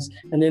bonds,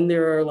 and then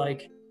there are,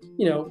 like,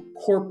 you know,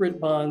 corporate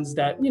bonds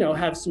that, you know,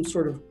 have some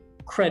sort of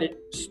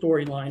credit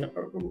storyline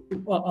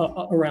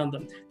around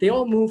them. They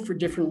all move for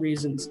different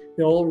reasons.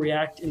 They all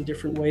react in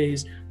different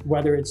ways,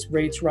 whether it's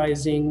rates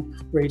rising,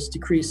 rates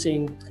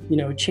decreasing, you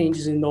know,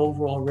 changes in the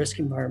overall risk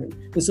environment.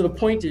 And so the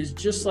point is,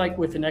 just like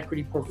with an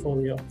equity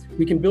portfolio,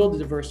 we can build a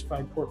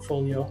diversified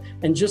portfolio.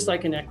 And just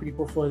like an equity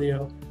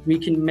portfolio, we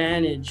can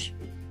manage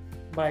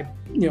by,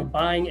 you know,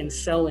 buying and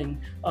selling,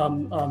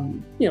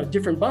 you know,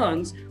 different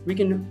bonds, we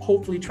can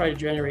hopefully try to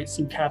generate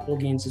some capital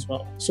gains as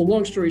well. So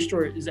long story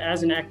short is,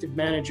 as an active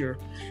manager,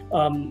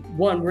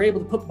 one, we're able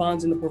to put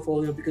bonds in the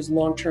portfolio because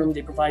long-term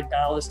they provide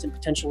ballast and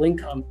potential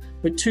income.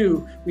 But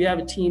two, we have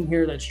a team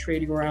here that's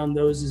trading around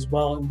those as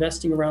well,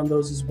 investing around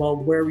those as well,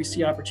 where we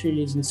see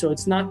opportunities. And so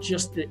it's not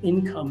just the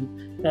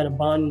income that a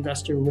bond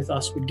investor with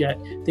us would get.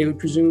 They would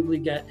presumably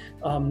get,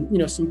 you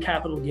know, some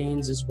capital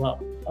gains as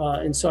well.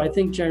 And so I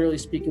think generally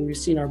speaking, we've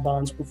seen our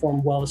bonds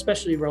perform well,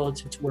 especially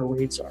relative to where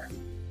rates are.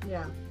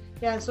 Yeah.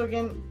 Yeah. So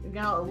again,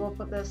 we'll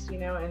put this, you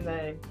know, in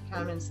the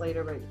comments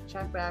later, but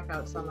check back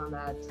out some on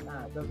that,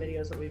 the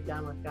videos that we've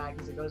done with Guy,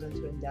 because it goes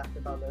into in depth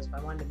about this,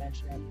 but I wanted to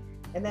mention it.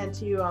 And then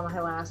too, on my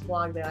last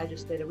blog that I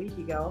just did a week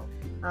ago,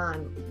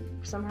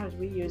 sometimes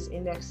we use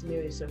index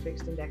annuities, so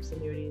fixed index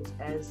annuities,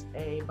 as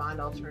a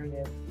bond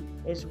alternative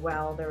as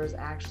well. There was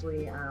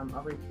actually a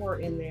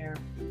report in there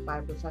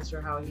by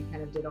Professor Howe. He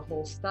kind of did a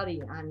whole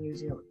study on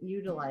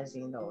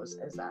utilizing those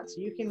as that. So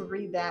you can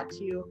read that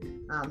too.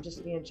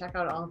 Just, you know, check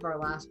out all of our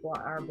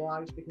our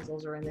blogs, because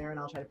those are in there, and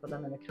I'll try to put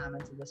them in the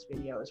comments of this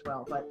video as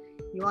well. But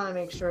you want to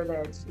make sure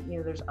that, you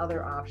know, there's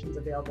other options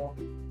available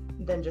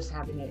than just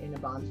having it in a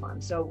bond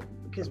fund. So,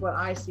 because what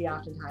I see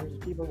oftentimes is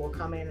people will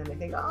come in and they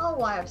think, oh,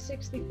 well, I have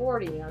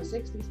 60-40, you know,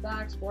 60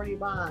 stocks, 40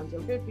 bonds, or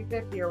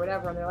 50-50 or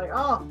whatever. And they're like,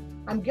 oh,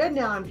 I'm good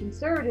now. I'm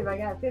conservative. I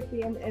got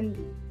 50.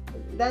 And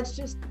that's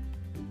just,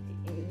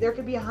 there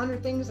could be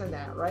 100 things in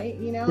that, right?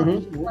 You know,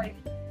 like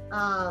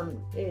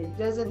it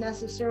doesn't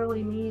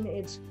necessarily mean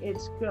it's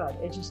good.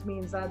 It just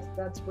means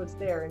that's what's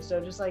there. And so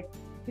just like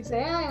you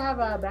say, hey, I have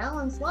a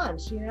balanced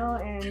lunch, you know,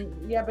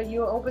 and yeah, but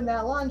you open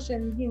that lunch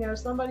and, you know,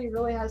 somebody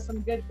really has some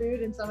good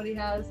food and somebody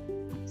has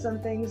some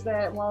things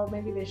that, well,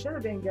 maybe they should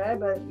have been good,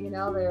 but you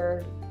know,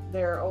 they're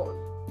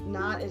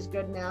not as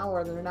good now,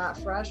 or they're not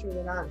fresh, or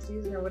they're not in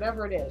season, or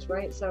whatever it is,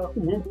 right? So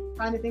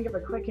trying to think of a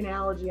quick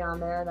analogy on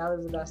there. That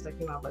was the best I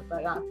came up with,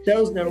 but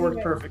that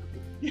worked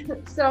perfectly.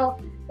 So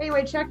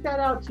anyway, check that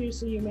out too,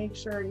 so you make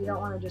sure you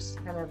don't want to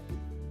just kind of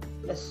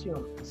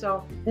assume.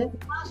 So the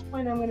last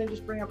point I'm going to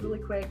just bring up really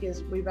quick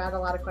is we've had a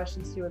lot of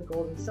questions too with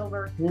gold and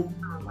silver.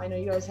 I know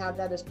you guys have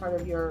that as part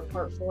of your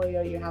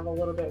portfolio. You have a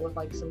little bit with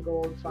like some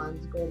gold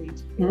funds, gold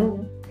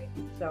ETF.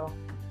 So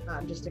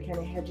just to kind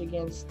of hedge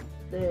against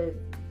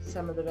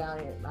some of the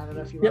value. I don't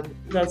know if you want to...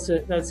 That's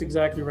it. That's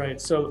exactly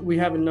right. So we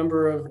have a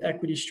number of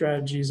equity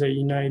strategies at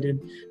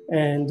United,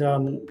 and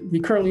we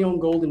currently own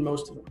gold in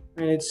most of them.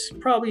 And it's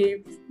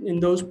probably in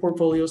those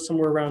portfolios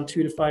somewhere around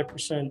 2 to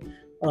 5%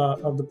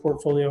 of the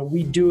portfolio.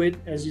 We do it,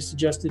 as you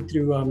suggested,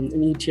 through an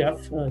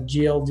ETF,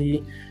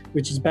 GLD,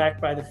 which is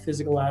backed by the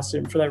physical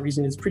asset. And for that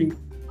reason, it's pretty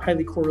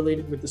highly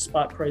correlated with the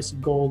spot price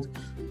of gold.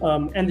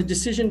 And the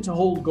decision to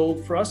hold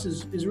gold for us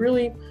is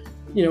really,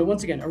 you know,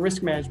 once again, a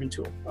risk management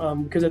tool,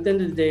 because at the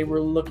end of the day, we're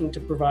looking to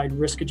provide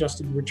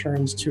risk-adjusted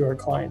returns to our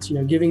clients, you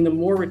know, giving them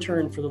more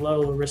return for the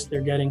level of risk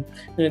they're getting.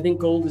 And I think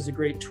gold is a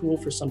great tool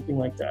for something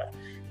like that.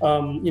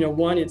 You know,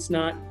 one, it's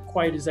not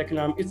quite as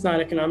it's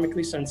not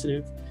economically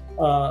sensitive.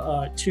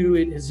 Two,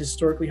 it has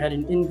historically had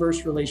an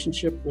inverse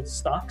relationship with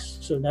stocks,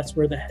 so that's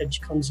where the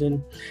hedge comes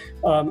in.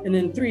 And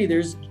then three,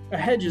 there's a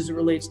hedge as it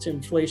relates to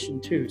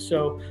inflation too.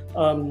 So,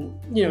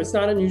 you know, it's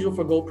not unusual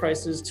for gold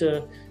prices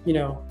to, you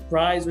know,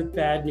 rise with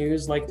bad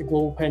news like the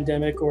global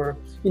pandemic, or,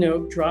 you know,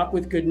 drop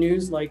with good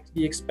news like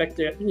the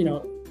expected, you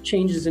know,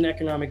 changes in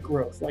economic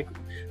growth. Like,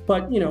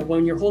 but, you know,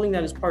 when you're holding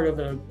that as part of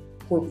a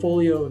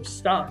portfolio of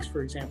stocks,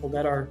 for example,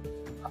 that are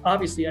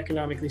obviously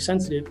economically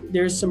sensitive,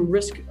 there's some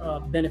risk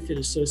benefit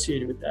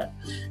associated with that.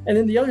 And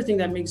then the other thing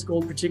that makes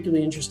gold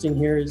particularly interesting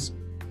here is,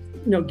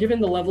 you know,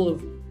 given the level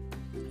of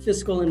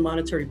fiscal and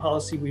monetary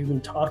policy we've been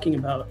talking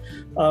about,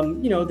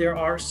 you know, there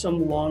are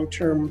some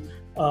long-term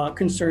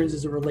concerns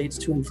as it relates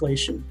to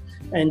inflation.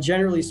 And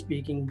generally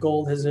speaking,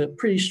 gold has a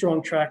pretty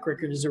strong track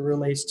record as it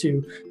relates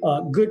to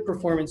good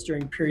performance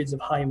during periods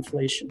of high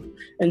inflation.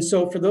 And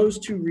so for those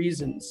two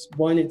reasons,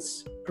 one, it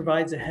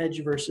provides a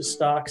hedge versus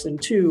stocks, and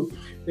two,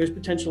 there's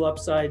potential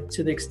upside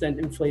to the extent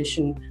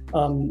inflation,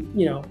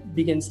 you know,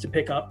 begins to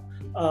pick up.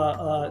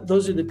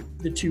 Those are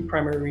the two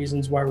primary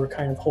reasons why we're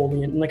kind of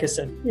holding it. And like I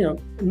said, you know,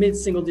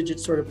 mid-single digit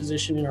sort of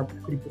position in our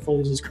equity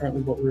portfolios is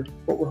currently what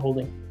we're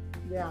holding.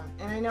 Yeah,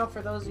 and I know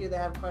for those of you that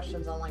have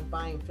questions on like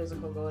buying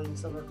physical gold and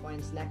silver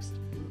coins next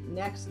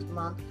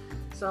month,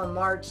 so in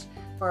March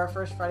for our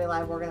first Friday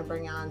Live, we're going to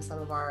bring on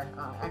some of our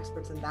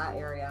experts in that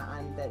area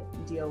on that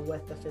deal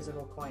with the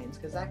physical coins,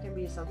 because that can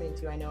be something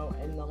too. I know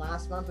in the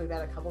last month we've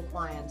had a couple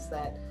clients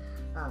that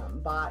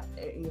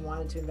you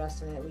wanted to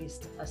invest in at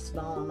least a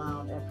small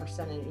amount, a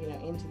percentage, you know,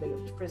 into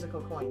the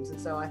physical coins. And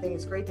so I think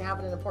it's great to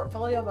have it in a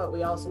portfolio, but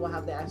we also will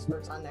have the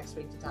experts on next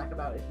week to talk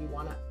about if you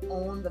want to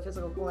own the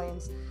physical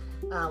coins.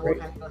 We'll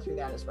kind of go through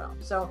that as well.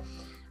 So,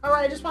 all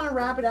right, I just want to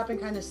wrap it up and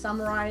kind of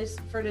summarize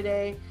for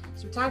today.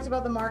 So we talked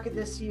about the market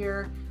this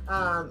year.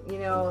 You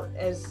know,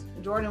 as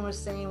Jordan was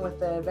saying with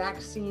the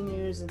vaccine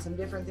news and some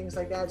different things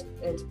like that,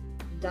 it's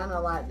done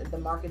a lot. The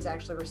market's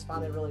actually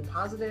responded really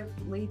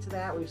positively to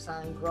that. We've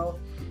seen growth.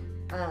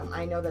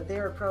 I know that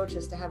their approach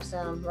is to have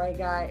some, right,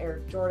 Guy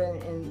or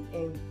Jordan,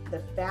 in the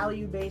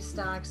value-based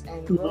stocks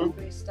and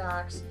growth-based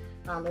stocks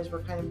as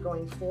we're kind of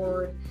going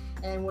forward.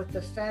 And with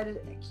the Fed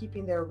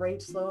keeping their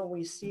rates low,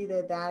 we see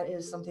that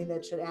is something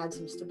that should add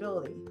some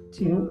stability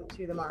to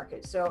the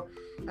market. So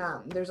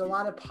there's a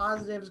lot of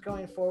positives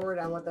going forward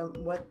on what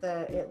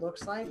it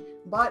looks like.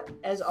 But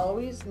as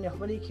always,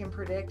 nobody can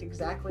predict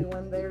exactly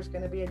when there's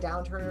going to be a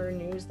downturn or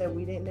news that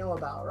we didn't know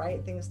about,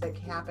 right? Things that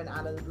happen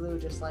out of the blue,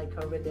 just like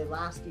COVID did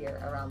last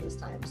year around this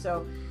time.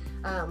 So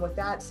with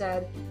that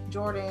said,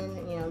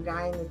 Jordan, you know,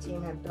 Guy and the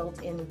team have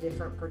built in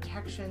different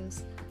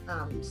protections,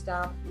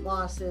 stop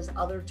losses,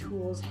 other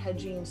tools,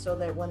 hedging, so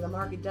that when the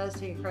market does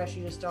take a crash,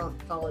 you just don't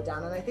fall it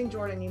down. And I think,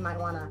 Jordan, you might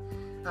want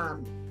to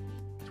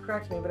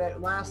correct me,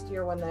 but last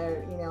year when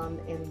you know,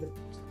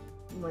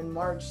 when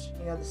March,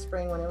 you know, the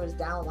spring, when it was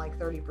down like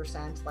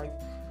 30%, like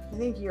I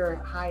think your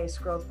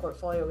highest growth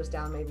portfolio was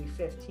down maybe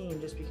 15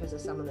 just because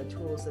of some of the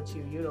tools that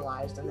you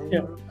utilized, and then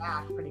you moved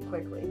back pretty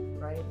quickly,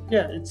 right?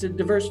 Yeah, it's a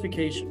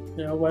diversification,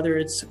 you know, whether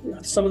it's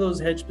some of those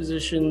hedge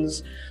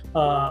positions,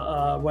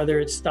 whether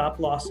it's stop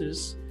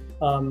losses,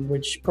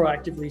 which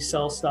proactively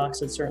sell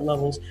stocks at certain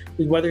levels,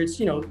 whether it's,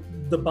 you know,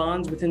 the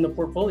bonds within the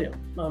portfolio.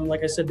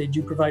 Like I said, they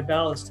do provide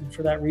ballast, and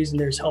for that reason,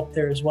 there's help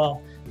there as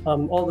well.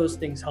 All those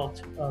things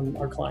helped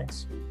our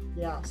clients.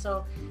 Yeah,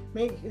 so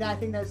I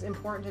think that's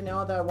important to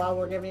know that while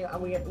we're giving,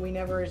 we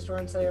never, as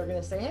Jordan said, are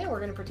going to say, hey, we're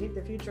going to protect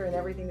the future and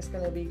everything's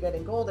going to be good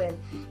and golden.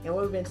 And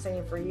what we've been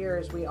saying for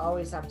years, we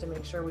always have to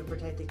make sure we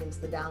protect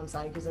against the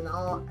downside, because in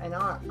all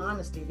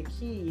honesty, the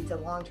key to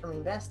long-term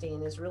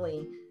investing is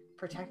really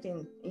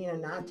protecting,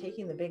 not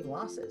taking the big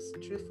losses,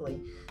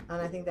 truthfully.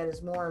 And I think that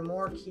is more and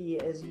more key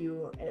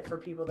for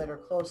people that are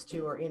close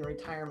to or in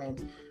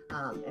retirement,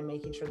 and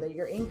making sure that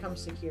your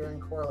income's secure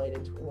and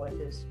correlated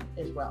with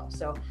as well.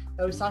 So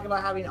I always talk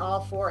about having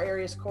all 4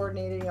 areas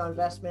coordinated,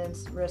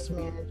 investments, risk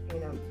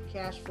management,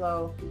 cash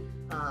flow,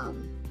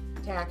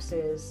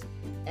 taxes,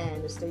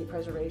 and estate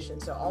preservation.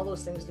 So all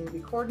those things need to be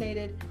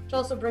coordinated, which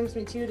also brings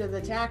me to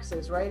the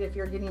taxes, right? If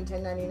you're getting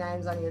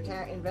 1099s on your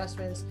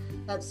investments,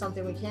 that's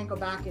something we can't go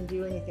back and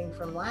do anything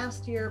from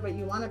last year, but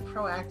you want to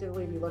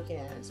proactively be looking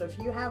at it. So if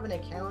you have an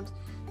account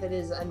that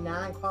is a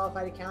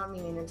non-qualified account,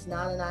 meaning it's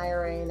not an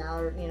IRA,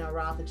 not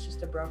Roth, it's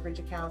just a brokerage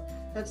account,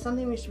 that's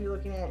something we should be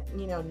looking at,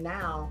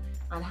 now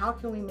on how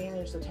can we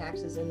manage the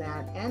taxes in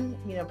that and,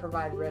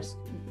 provide risk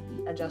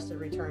adjusted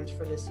returns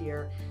for this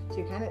year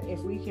to kind of, if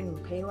we can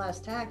pay less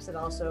tax, it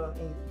also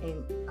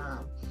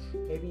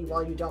maybe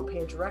while you don't pay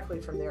it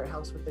directly from there, it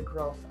helps with the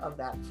growth of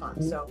that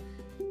fund. So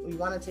we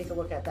want to take a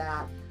look at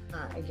that.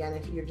 Again,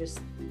 if you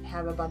just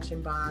have a bunch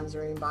in bonds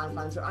or in bond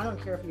funds, or I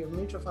don't care if you have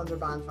mutual funds or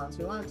bond funds,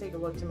 we want to take a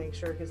look to make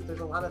sure, because there's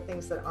a lot of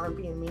things that aren't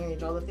being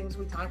managed. All the things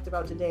we talked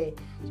about today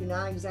do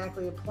not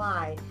exactly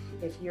apply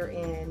if you're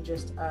in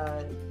just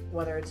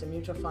whether it's a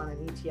mutual fund,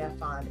 an ETF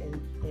fund,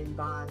 in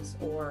bonds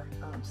or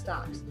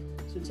stocks.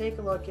 So take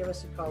a look, give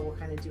us a call. We'll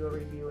kind of do a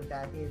review with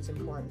that. I think it's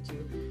important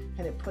to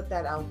kind of put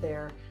that out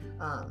there,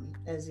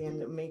 as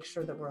in make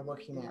sure that we're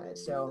looking at it,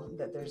 so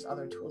that there's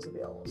other tools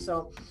available.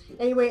 So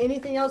anyway,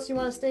 anything else you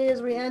want to say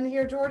as we end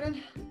here,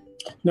 Jordan?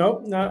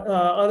 No, not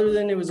other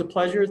than it was a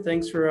pleasure.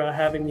 Thanks for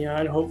having me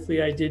on.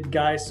 Hopefully I did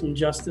Guy some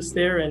justice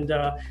there, and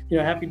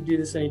happy to do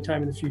this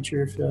anytime in the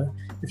future if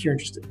you're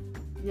interested.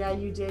 Yeah,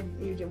 you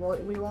did. Well,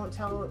 we won't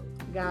tell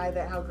Guy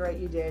that how great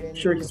you did. And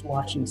sure, he's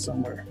watching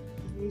somewhere.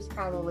 He's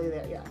probably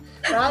there, yeah.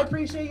 But I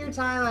appreciate your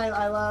time.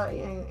 I love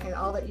and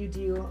all that you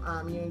do,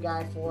 you and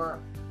Guy, for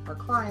our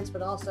clients,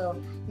 but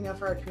also,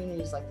 for our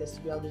communities like this,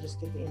 to be able to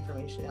just get the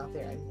information out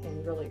there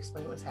and really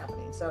explain what's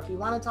happening. So if you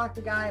want to talk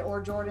to Guy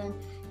or Jordan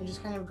and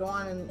just kind of go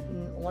on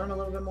and learn a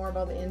little bit more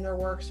about the In Their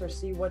Works, or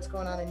see what's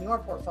going on in your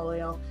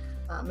portfolio,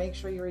 make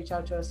sure you reach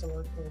out to us, and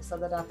we'll set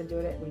that up and do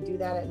it. We do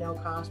that at no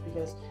cost,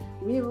 because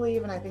we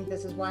believe, and I think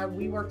this is why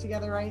we work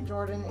together, right,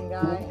 Jordan and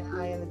Guy and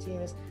I and the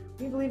team, is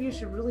we believe you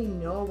should really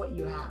know what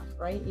you have,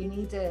 right? You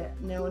need to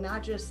know,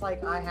 not just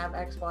like I have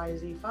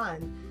XYZ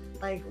fund,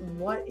 like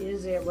what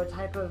is it, what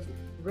type of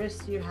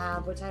risks do you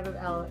have, what type of,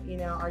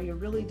 are you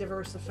really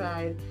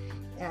diversified,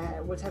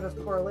 what type of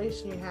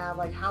correlation you have,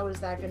 like how is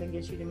that going to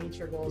get you to meet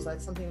your goals?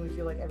 That's something we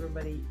feel like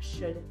everybody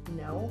should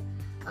know.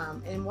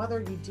 And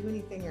whether you do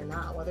anything or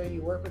not, whether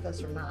you work with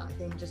us or not, I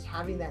think just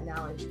having that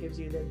knowledge gives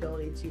you the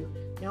ability to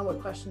know what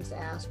questions to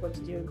ask, what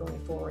to do going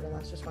forward. And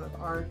that's just one of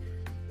our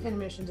kind of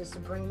missions, is to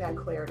bring that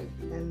clarity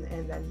and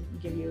then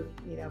give you,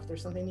 if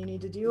there's something you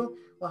need to do,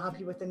 we'll help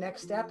you with the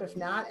next step. If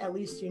not, at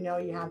least you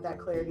have that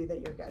clarity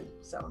that you're good.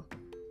 So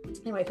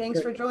anyway, thanks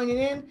for joining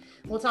in.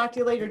 We'll talk to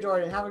you later,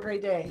 Jordan. Have a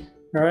great day.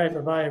 All right.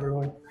 Bye-bye,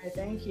 everyone. All right,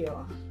 thank you.